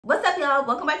y'all,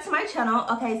 welcome back to my channel.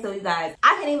 Okay, so you guys,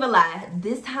 I can't even lie,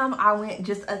 this time I went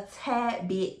just a tad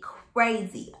bit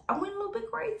crazy. I went a little bit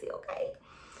crazy, okay?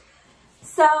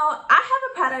 So I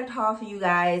have a product haul for you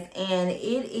guys, and it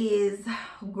is,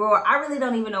 girl, I really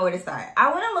don't even know where to start.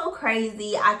 I went a little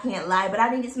crazy, I can't lie, but I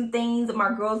needed some things.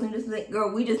 My girls needed some,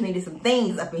 girl, we just needed some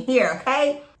things up in here,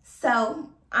 okay? So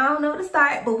I don't know where to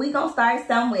start, but we gonna start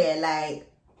somewhere. Like,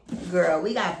 girl,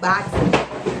 we got boxes,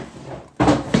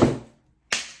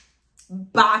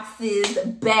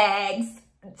 bags,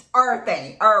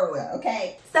 everything, everywhere,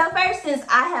 okay? So first, since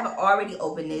I have already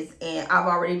opened this and I've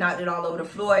already knocked it all over the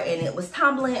floor and it was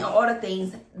tumbling and all the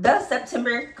things, the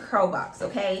September curl box,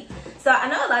 okay? So I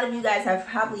know a lot of you guys have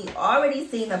probably already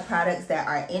seen the products that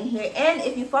are in here, and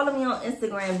if you follow me on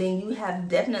Instagram, then you have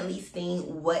definitely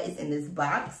seen what is in this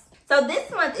box. So this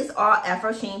month is all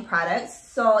Afro Sheen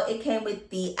products. So it came with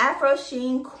the Afro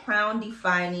Sheen Crown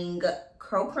Defining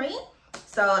Curl Cream.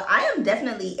 So I am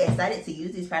definitely excited to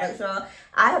use these products, y'all.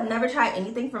 I have never tried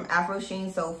anything from Afro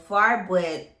Sheen so far, but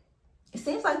it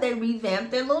seems like they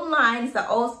revamped their little line. It's the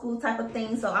old school type of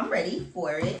thing, so I'm ready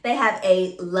for it. They have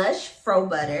a Lush Fro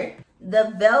Butter,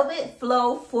 the Velvet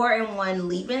Flow 4-in-1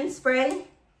 Leave-In Spray,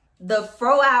 the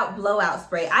Fro Out Blowout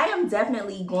Spray. I am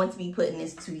definitely going to be putting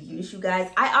this to use, you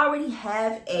guys. I already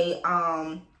have a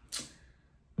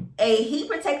heat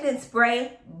protectant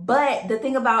spray, but the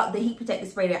thing about the heat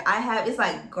protectant spray that I have is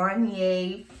like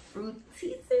Garnier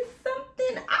Fructis or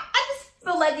something. I just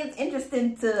feel like it's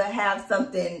interesting to have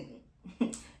something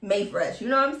made for us, you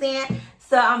know what I'm saying?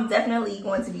 So I'm definitely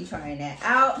going to be trying that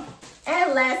out.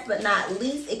 And last but not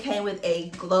least, it came with a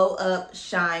Glow Up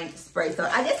Shine Spray. So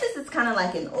I guess this is kind of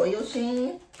like an oil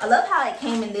sheen. I love how it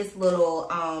came in this little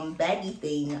baggy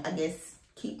thing, I guess,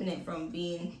 keeping it from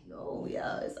being, oh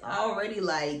yeah, it's already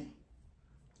like,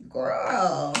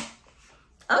 girl.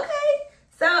 Okay,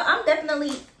 so I'm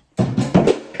definitely,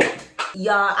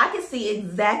 y'all, I can see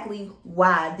exactly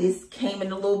why this came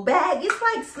in a little bag. It's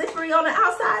like slippery on the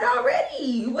outside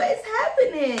already. What is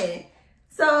happening?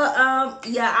 So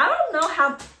yeah, I don't know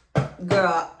how,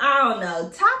 girl, I don't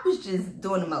know. Top is just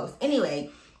doing the most.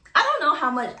 Anyway, I don't know how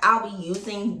much I'll be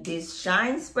using this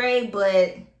shine spray,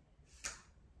 but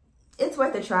it's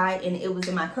worth a try, and it was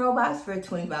in my curl box for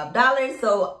 $25,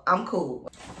 so I'm cool.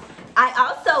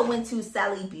 I also went to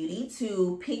Sally Beauty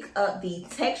to pick up the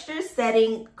Texture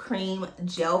Setting Cream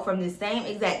Gel from the same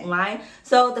exact line.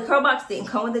 So the curl box didn't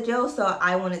come with the gel, so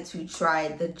I wanted to try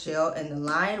the gel and the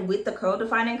line with the curl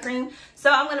defining cream. So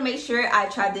I'm gonna make sure I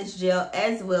try this gel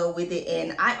as well with it,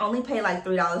 and I only paid like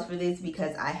 $3 for this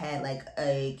because I had like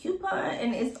a coupon,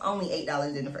 and it's only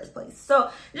 $8 in the first place. So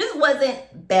this wasn't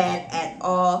bad at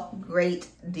all. Great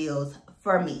deals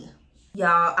for me.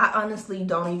 Y'all, I honestly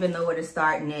don't even know where to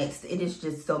start next. It is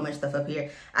just so much stuff up here.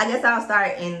 I guess I'll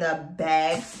start in the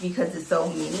bags because there's so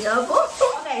many of them.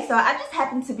 Okay, so I just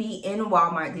happened to be in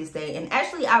Walmart this day, and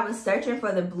actually I was searching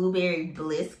for the Blueberry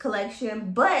Bliss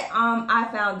collection, but I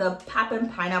found the Poppin'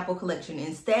 Pineapple collection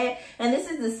instead. And this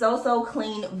is the So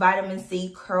Clean Vitamin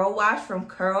C Curl Wash from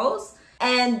Curls.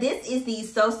 And this is the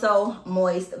So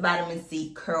Moist Vitamin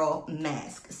C Curl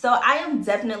Mask. So I am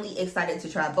definitely excited to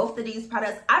try both of these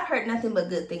products. I've heard nothing but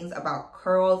good things about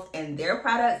Curls and their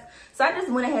products. So I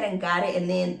just went ahead and got it. And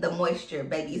then the moisture,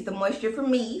 baby. It's the moisture for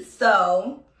me.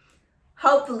 So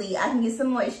hopefully I can get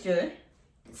some moisture.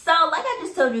 So like I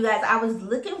just told you guys, I was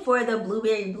looking for the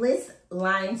Blueberry Bliss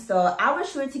line. So I was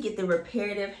sure to get the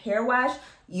reparative hair wash.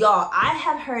 Y'all, I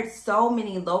have heard so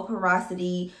many low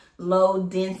porosity, low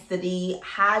density,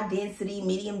 high density,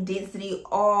 medium density,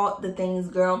 all the things,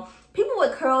 girl. People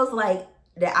with curls like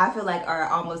that I feel like are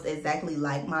almost exactly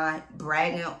like mine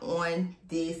bragging on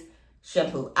this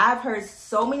shampoo. I've heard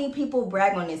so many people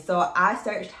brag on this, so I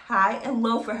searched high and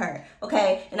low for her,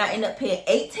 okay? And I ended up paying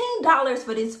 $18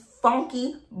 for this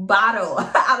funky bottle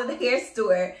out of the hair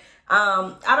store,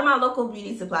 out of my local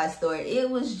beauty supply store. It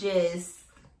was just,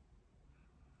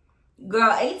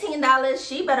 girl, $18,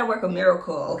 she better work a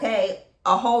miracle, okay?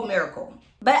 A whole miracle.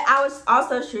 But I was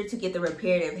also sure to get the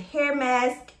reparative hair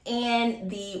mask and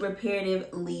the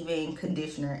reparative leave-in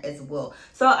conditioner as well.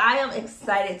 So I am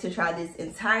excited to try this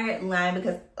entire line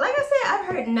because, like I said, I've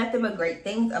heard nothing but great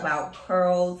things about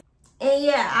curls. And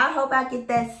yeah, I hope I get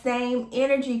that same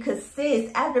energy because sis,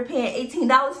 after paying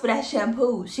 $18 for that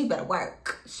shampoo, she better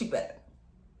work. She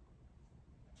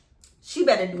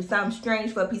better do something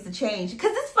strange for a piece of change.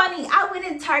 Because it's funny, I went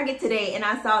in Target today and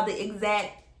I saw the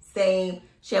exact same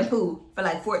shampoo for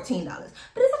like $14. But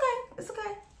it's okay, it's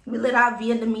okay. We let our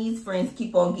Vietnamese friends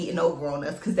keep on getting over on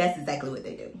us because that's exactly what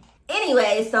they do.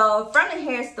 Anyway, so from the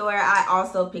hair store, I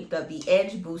also picked up the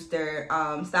Edge Booster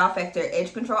Style Factor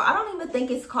Edge Control. I don't even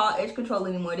think it's called Edge Control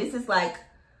anymore. This is like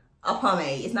a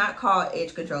pomade. It's not called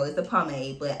Edge Control. It's a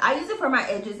pomade. But I use it for my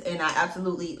edges and I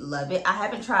absolutely love it. I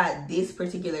haven't tried this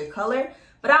particular color,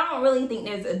 but I don't really think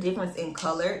there's a difference in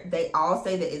color. They all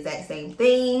say the exact same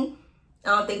thing. I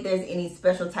don't think there's any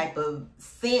special type of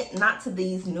scent. Not to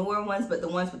these newer ones, but the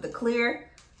ones with the clear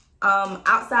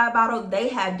outside bottle, they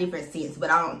have different scents, but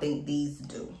I don't think these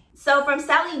do. So from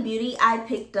Sally Beauty, I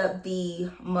picked up the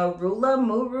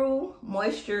Muru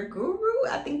Moisture Guru.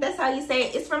 I think that's how you say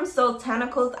it. It's from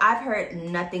Soultanicals. I've heard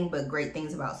nothing but great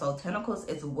things about Soultanicals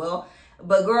as well.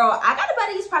 But girl, I gotta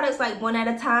buy these products like one at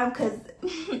a time because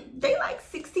they like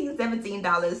 $16,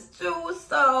 $17 too.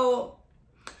 So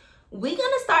we're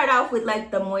gonna start off with like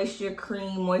the moisture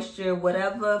cream, moisture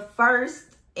whatever first.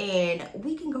 And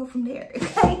we can go from there,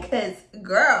 okay? Because,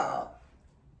 girl,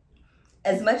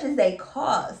 as much as they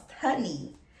cost,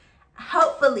 honey,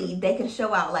 hopefully they can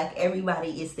show out like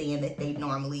everybody is saying that they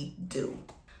normally do.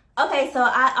 Okay, so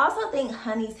I also think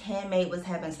Honey's Handmade was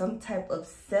having some type of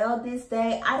sale this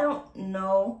day. I don't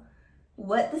know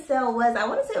what the sale was. I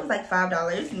want to say it was like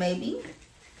 $5 maybe.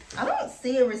 I don't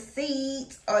see a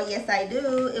receipt. Oh, yes, I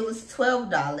do. It was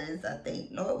 $12, I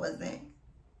think. No, it wasn't.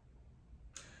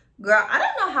 Girl, I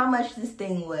don't know how much this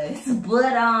thing was,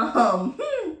 but I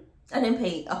didn't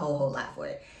pay a whole lot for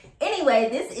it. Anyway,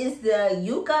 this is the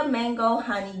Yucca Mango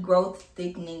Honey Growth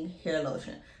Thickening Hair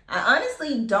Lotion. I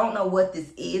honestly don't know what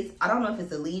this is. I don't know if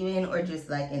it's a leave-in or just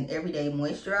like an everyday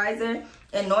moisturizer.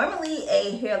 And normally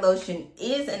a hair lotion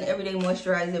is an everyday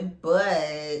moisturizer,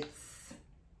 but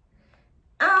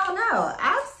I don't know.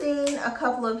 I've seen a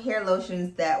couple of hair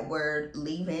lotions that were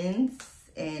leave-ins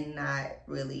and not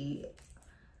really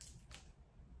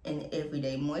an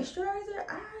everyday moisturizer.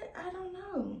 I don't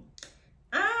know.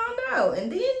 I don't know.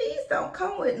 And then these don't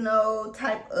come with no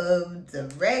type of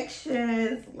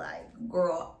directions. Like,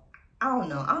 girl, I don't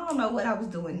know. I don't know what I was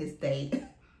doing this day.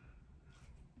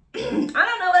 I don't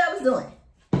know what I was doing.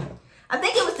 I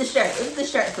think it was the shirt. It was the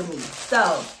shirt for me.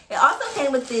 So it also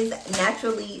came with this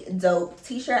Naturally Dope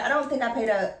t-shirt. I don't think I paid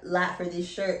a lot for this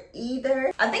shirt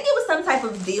either. I think it was some type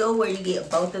of deal where you get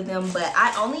both of them, but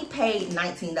I only paid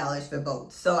 $19 for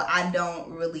both. So I don't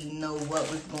really know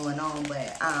what was going on,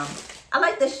 but I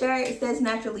like the shirt. It says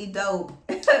Naturally Dope.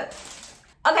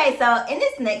 Okay, so in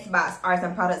this next box are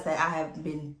some products that I have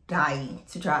been dying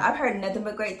to try. I've heard nothing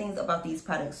but great things about these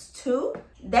products too.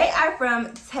 They are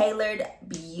from Tailored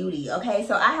Beauty. Okay,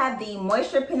 so I have the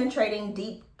Moisture Penetrating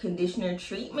Deep Conditioner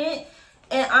Treatment.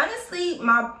 And honestly,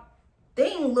 my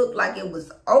thing looked like it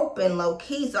was open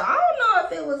low-key. So I don't know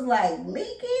if it was like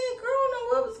leaking. Girl, I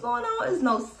don't know what was going on. There's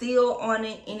no seal on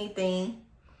it, anything.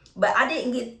 But I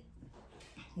didn't get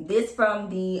this from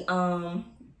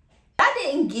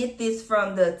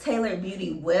the Tailored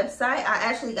Beauty website. I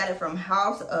actually got it from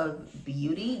House of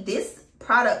Beauty. This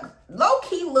product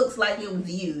low-key looks like it was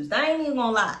used. I ain't even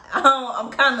gonna lie.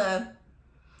 I'm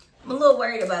a little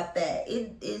worried about that.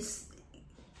 It's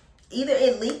either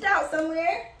it leaked out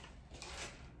somewhere,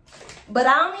 but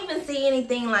I don't even see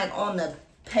anything like on the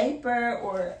paper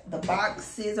or the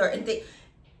boxes or anything.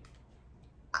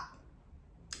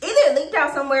 Either it leaked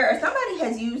out somewhere or somebody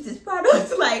has used this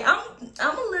product. Like,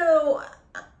 I'm a little,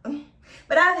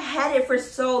 but I've had it for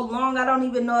so long, I don't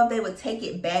even know if they would take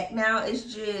it back now.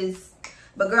 It's just,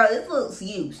 but girl, this looks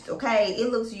used, okay?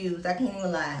 It looks used. I can't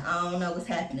even lie. I don't know what's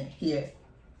happening here.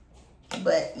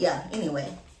 But yeah,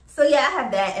 anyway. So yeah, I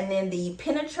have that. And then the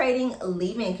Penetrating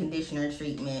Leave-In Conditioner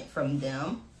Treatment from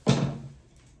them.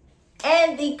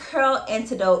 And the Curl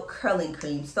Antidote Curling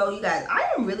Cream. So you guys, I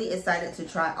am really excited to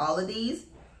try all of these.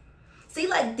 See,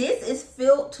 like this is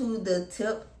filled to the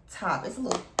tip top. It's a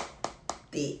little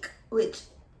thick, which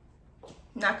I'm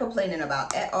not complaining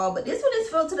about at all. But this one is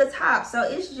filled to the top. So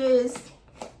it's just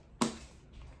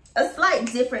a slight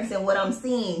difference in what I'm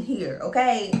seeing here,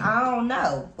 okay? I don't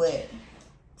know, but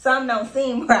some don't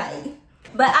seem right.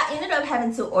 But I ended up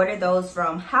having to order those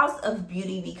from House of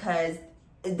Beauty because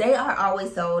they are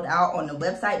always sold out on the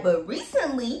website. But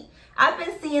recently, I've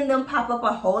been seeing them pop up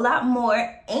a whole lot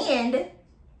more, and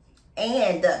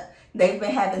they've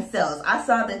been having sales. I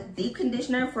saw the deep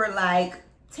conditioner for like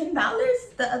 $10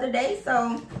 the other day,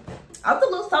 so I was a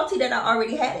little salty that I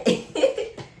already had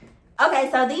it. Okay,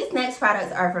 so these next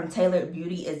products are from Tailored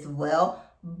Beauty as well,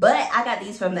 but I got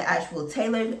these from the actual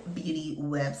Tailored Beauty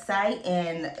website.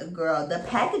 And girl, the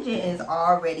packaging is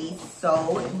already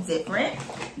so different.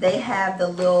 They have the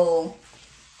little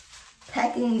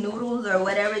packing noodles or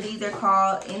whatever these are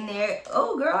called in there.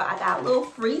 Oh girl, I got little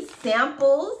free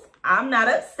samples. I'm not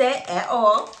upset at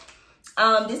all.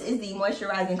 This is the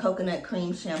moisturizing coconut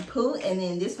cream shampoo, and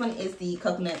then this one is the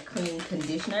coconut cream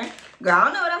conditioner. Girl, I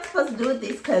don't know what I'm supposed to do with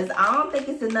this because I don't think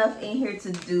it's enough in here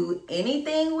to do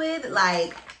anything with.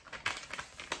 Like,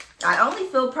 I only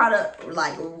feel product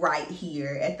like right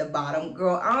here at the bottom.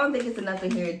 Girl, I don't think it's enough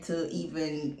in here to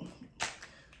even...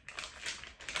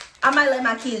 I might let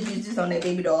my kids use this on their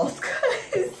baby dolls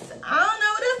because I don't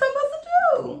know what else I'm supposed to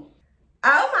do.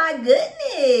 Oh my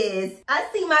goodness. I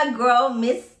see my girl,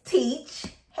 Miss Teach.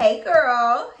 Hey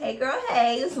girl. Hey girl,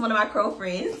 hey. This is one of my crow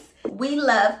friends. We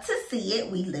love to see it.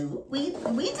 We do. We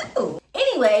do.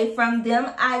 Anyway, from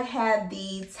them, I have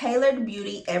the Tailored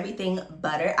Beauty Everything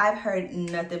Butter. I've heard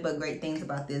nothing but great things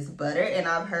about this butter, and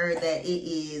I've heard that it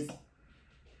is...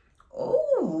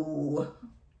 Oh,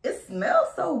 it smells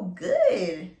so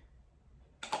good.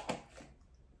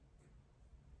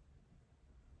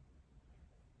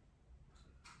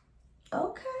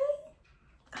 Okay,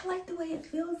 I like the way it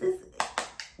feels.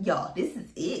 Y'all, this is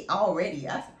it already.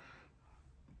 Yes.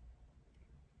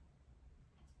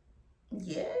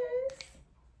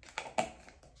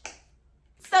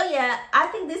 So yeah, I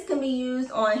think this can be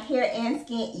used on hair and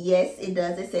skin. Yes, it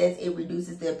does. It says it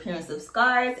reduces the appearance of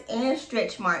scars and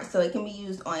stretch marks. So it can be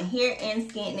used on hair and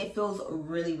skin, and it feels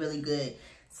really, really good.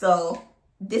 So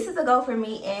this is a go for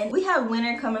me. And we have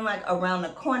winter coming like around the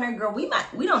corner. Girl, we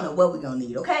don't know what we're gonna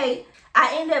need, okay?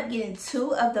 I ended up getting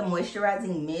 2 of the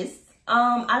moisturizing mists.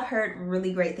 I've heard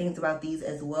really great things about these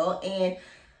as well. And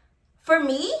for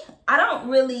me, I don't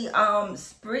really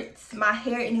spritz my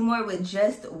hair anymore with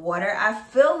just water. I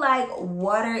feel like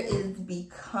water is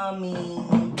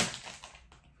becoming,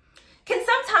 can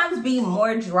sometimes be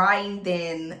more drying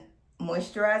than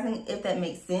moisturizing, if that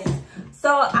makes sense.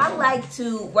 So I like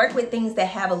to work with things that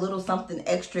have a little something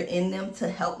extra in them to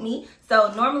help me.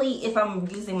 So normally if I'm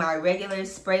using my regular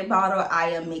spray bottle, I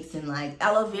am mixing like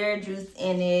aloe vera juice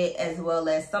in it, as well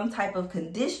as some type of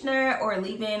conditioner or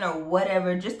leave-in or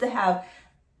whatever, just to have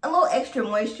a little extra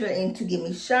moisture and to give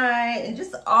me shine and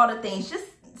just all the things, just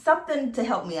something to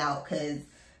help me out. Because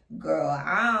girl,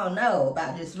 I don't know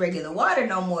about just regular water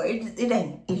no more. It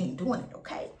ain't doing it,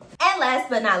 okay? And last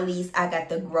but not least, I got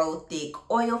the Grow Thick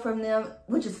oil from them,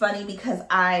 which is funny because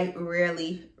I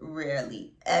rarely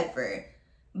ever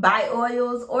buy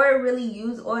oils or really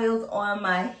use oils on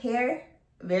my hair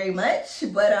very much.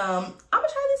 But I'm gonna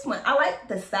try this one. I like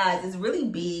the size. It's really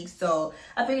big, so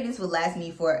I figured this would last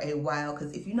me for a while,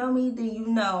 because if you know me, then you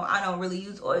know I don't really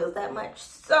use oils that much.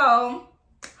 So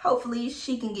hopefully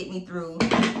she can get me through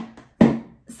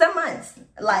some months,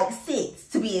 like 6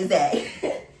 to be exact.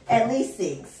 At least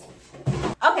 6.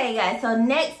 Okay guys, so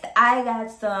next I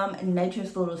got some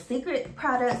Nature's Little Secret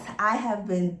products. I have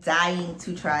been dying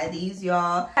to try these,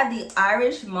 y'all. I have the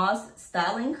Irish Moss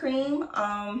Styling Cream.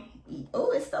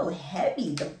 Oh, it's so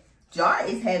heavy. The jar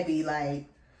is heavy. Like,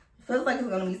 it feels like it's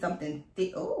gonna be something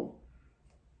thick. Oh,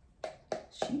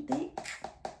 she thick.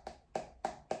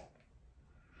 It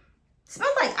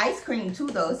smells like ice cream too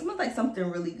though. It smells like something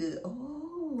really good.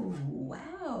 Oh,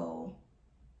 wow.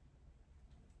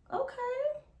 Okay.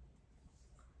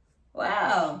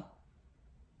 Wow.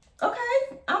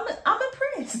 Okay, I'm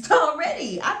impressed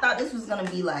already. I thought this was gonna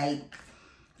be like,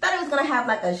 I thought it was gonna have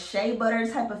like a shea butter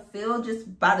type of feel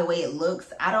just by the way it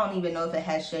looks. I don't even know if it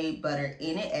has shea butter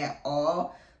in it at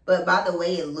all, but by the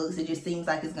way it looks, it just seems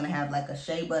like it's gonna have like a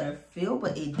shea butter feel,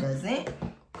 but it doesn't.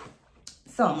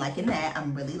 So I'm liking that.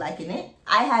 I'm really liking it.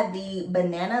 I have the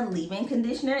banana leave-in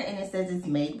conditioner, and it says it's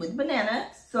made with banana,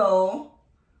 so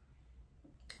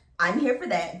I'm here for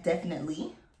that,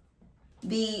 definitely.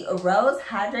 The Rose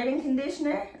Hydrating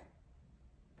Conditioner.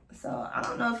 So I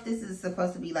don't know if this is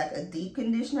supposed to be like a deep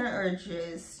conditioner or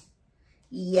just,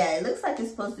 yeah, it looks like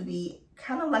it's supposed to be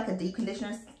kind of like a deep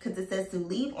conditioner, because it says to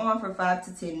leave on for 5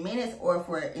 to 10 minutes, or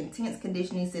for intense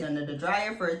conditioning, sit under the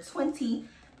dryer for 20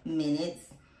 minutes.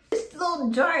 This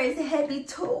little jar is heavy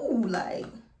too, like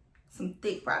some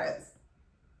thick products.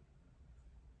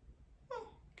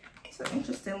 It's an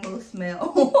interesting little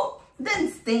smell. It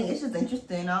doesn't sting, it's just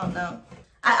interesting, I don't know.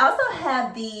 I also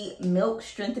have the Milk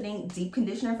Strengthening Deep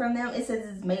Conditioner from them. It says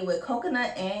it's made with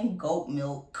coconut and goat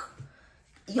milk.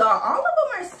 Y'all, all of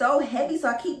them are so heavy, so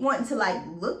I keep wanting to like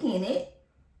look in it.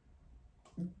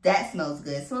 That smells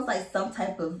good. It smells like some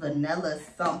type of vanilla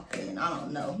something. I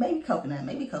don't know. Maybe coconut.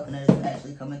 Maybe coconut is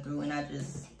actually coming through, and I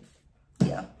just,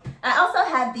 yeah. I also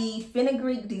have the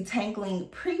Fenugreek Detangling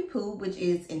Pre-Poo, which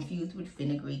is infused with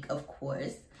fenugreek, of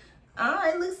course.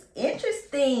 It looks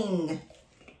interesting.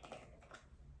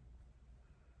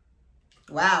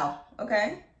 Wow.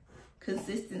 Okay.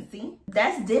 consistency.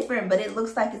 That's different, but it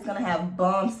looks like it's gonna have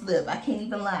bomb slip. I can't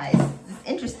even lie. It's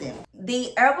interesting.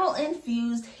 The herbal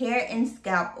infused hair and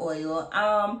scalp oil.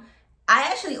 I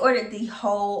actually ordered the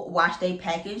whole wash day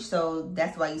package, so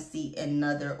that's why you see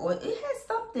another oil. It has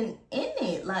something in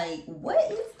it. Like,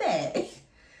 what is that?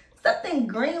 Something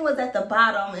green was at the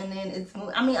bottom, and then it's,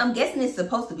 I mean, I'm guessing it's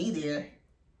supposed to be there,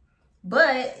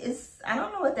 but I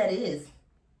don't know what that is.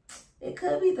 It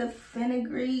could be the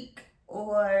fenugreek,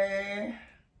 or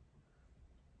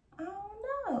I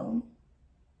don't know.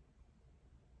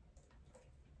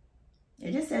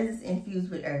 It just says it's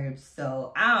infused with herbs,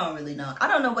 so I don't really know. I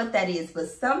don't know what that is, but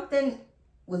something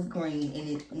was green and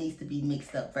it needs to be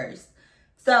mixed up first.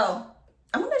 So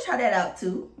I'm gonna try that out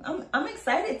too. I'm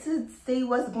excited to see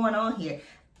what's going on here.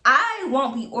 I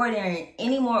won't be ordering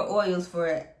any more oils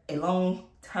for a long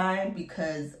time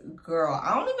because, girl,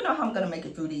 I don't even know how I'm gonna make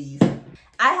it through these.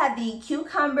 I have the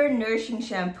cucumber nourishing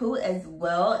shampoo as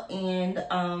well, and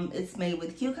it's made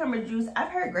with cucumber juice. I've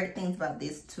heard great things about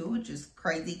this too, which is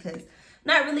crazy because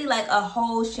not really like a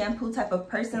whole shampoo type of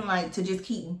person, like to just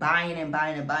keep buying and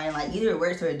buying and buying. Like, either it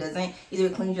works or it doesn't. Either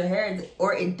it cleans your hair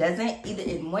or it doesn't. Either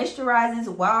it moisturizes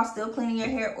while still cleaning your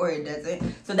hair or it doesn't.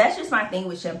 So that's just my thing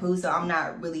with shampoo. So I'm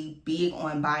not really big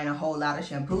on buying a whole lot of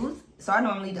shampoos, so I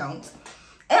normally don't.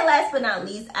 And last but not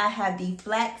least, I have the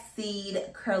flaxseed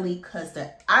curly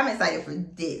custard. I'm excited for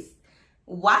this.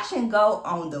 Wash and go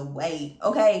on the way,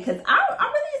 okay? Because I'm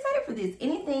really excited for this.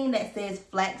 Anything that says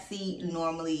flaxseed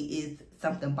normally is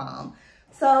something bomb.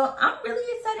 So I'm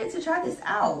really excited to try this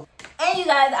out. And you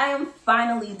guys, I am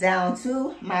finally down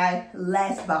to my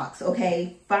last box,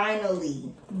 okay?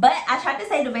 Finally. But I tried to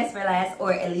save the best for last,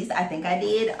 or at least I think I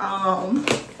did.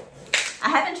 I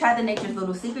haven't tried the Nature's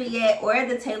Little Secret yet, or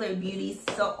the Tailored Beauty,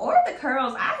 or the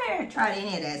curls. I haven't tried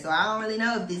any of that, so I don't really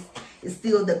know if this is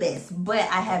still the best. But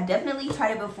I have definitely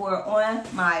tried it before on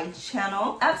my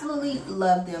channel. Absolutely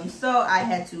love them, so I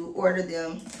had to order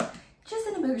them just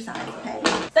in a bigger size, okay?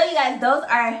 So you guys, those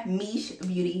are Miche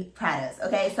Beauty products,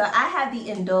 okay? So I have the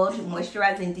Indulge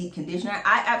Moisturizing Deep Conditioner.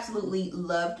 I absolutely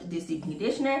loved this deep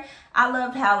conditioner. I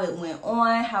loved how it went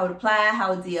on, how it applied,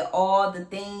 how it did all the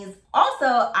things. Also,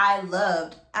 I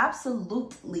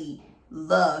absolutely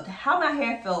loved how my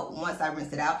hair felt once I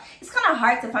rinsed it out. It's kind of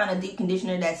hard to find a deep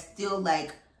conditioner that still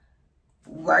like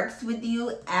works with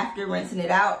you after rinsing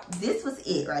it out. This was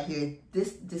it right here.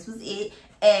 This was it.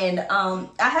 And I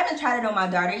haven't tried it on my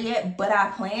daughter yet, but I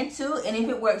plan to. And if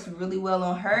it works really well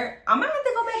on her, I might have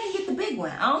to go back and get the big one.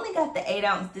 I only got the 8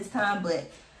 ounce this time, but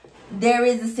there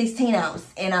is a 16 ounce,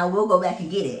 and I will go back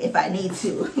and get it if I need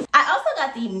to. I also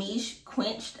got the Miche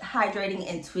Quenched Hydrating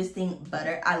and Twisting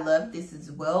Butter. I love this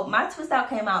as well. My twist out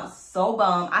came out so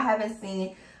bomb. I haven't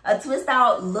seen a twist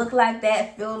out look like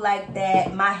that, feel like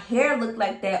that, my hair look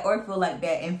like that, or feel like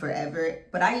that in forever.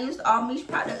 But I used all Miche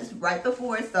products right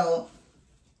before, so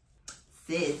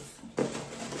sis,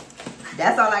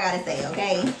 that's all I gotta say,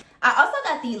 okay? I also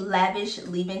got the Lavish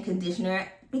Leave-In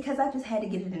Conditioner because I just had to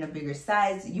get it in a bigger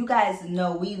size. You guys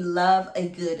know we love a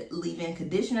good leave-in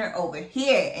conditioner over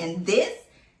here, and this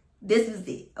is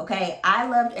it, okay? I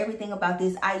loved everything about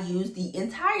this. I used the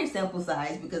entire sample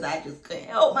size because I just couldn't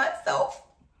help myself,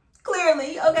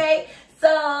 clearly, okay? So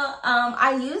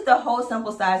I used the whole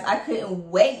sample size. I couldn't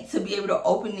wait to be able to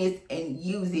open this and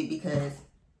use it because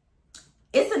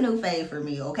it's a new fave for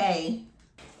me, okay?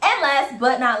 And last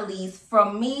but not least,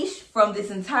 from Miche, from this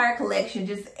entire collection,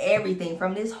 just everything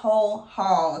from this whole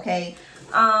haul, okay?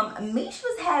 Miche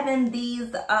was having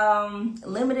these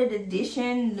limited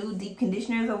edition new deep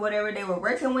conditioners or whatever they were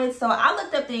working with. So I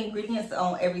looked up the ingredients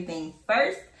on everything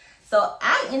first. So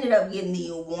I ended up getting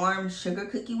the warm sugar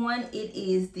cookie one. It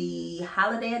is the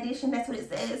holiday edition. That's what it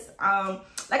says.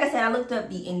 Like I said, I looked up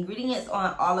the ingredients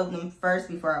on all of them first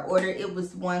before I ordered. It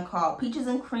was one called Peaches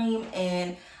and Cream,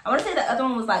 and I want to say the other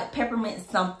one was like peppermint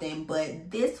something, but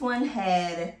this one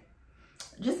had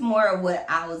just more of what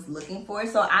I was looking for.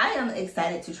 So I am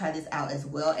excited to try this out as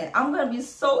well, and I'm going to be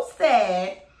so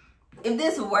sad if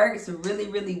this works really,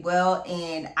 really well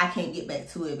and I can't get back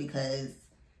to it because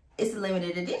it's a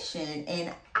limited edition,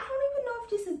 and I don't even know if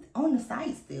this is on the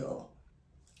site still.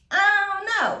 I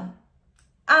don't know.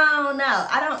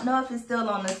 I don't know if it's still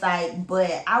on the site,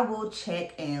 but I will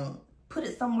check and put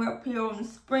it somewhere up here on the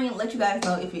screen, let you guys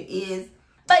know if it is.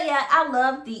 But yeah, I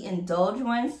love the Indulge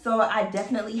one, so I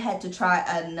definitely had to try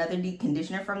another deep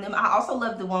conditioner from them. I also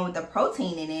love the one with the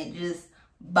protein in it, just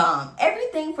bomb.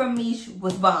 Everything from Miche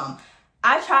was bomb.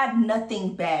 I tried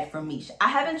nothing bad from Miche. I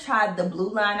haven't tried the blue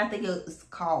line. I think it was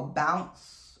called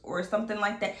Bounce or something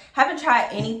like that. Haven't tried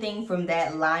anything from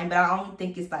that line, but I only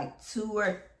think it's like 2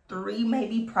 or 3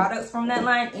 maybe products from that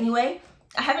line. Anyway,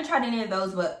 I haven't tried any of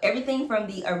those, but everything from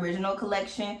the original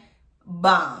collection,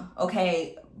 bomb.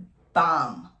 Okay,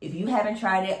 bomb. If you haven't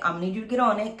tried it, I'm gonna need you to get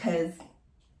on it, because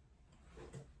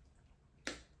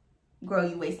girl,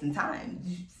 you wasting time.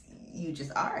 You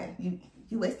just are. You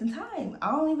wasting time.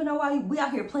 I don't even know why we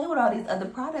out here playing with all these other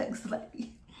products. Like,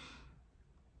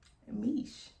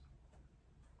 Mish,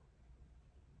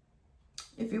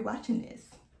 if you're watching this,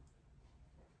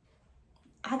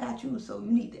 I got you, so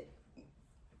you need it.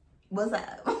 What's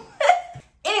up?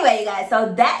 Anyway, you guys,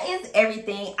 so that is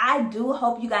everything. I do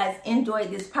hope you guys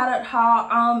enjoyed this product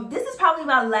haul. This is probably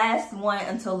my last one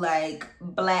until like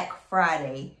Black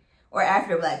Friday, or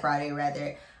after Black Friday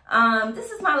rather.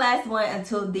 This is my last one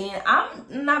until then.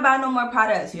 I'm not buying no more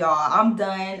products, y'all. I'm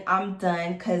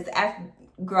done, because after,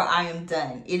 girl, I am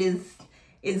done.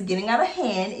 It's getting out of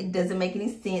hand. It doesn't make any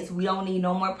sense. We don't need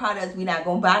no more products. We're not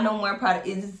gonna buy no more products.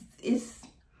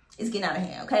 It's getting out of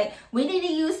hand, okay? We need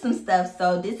to use some stuff,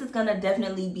 so this is gonna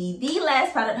definitely be the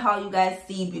last product haul you guys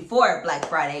see before Black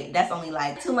Friday. That's only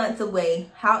like 2 months away.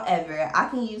 However, I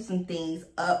can use some things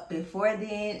up before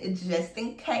then, just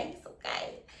in case,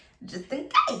 okay? Just in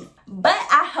case. But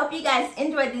I hope you guys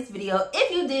enjoyed this video.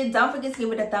 If you did, don't forget to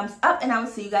give it a thumbs up, and I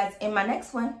will see you guys in my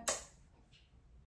next one.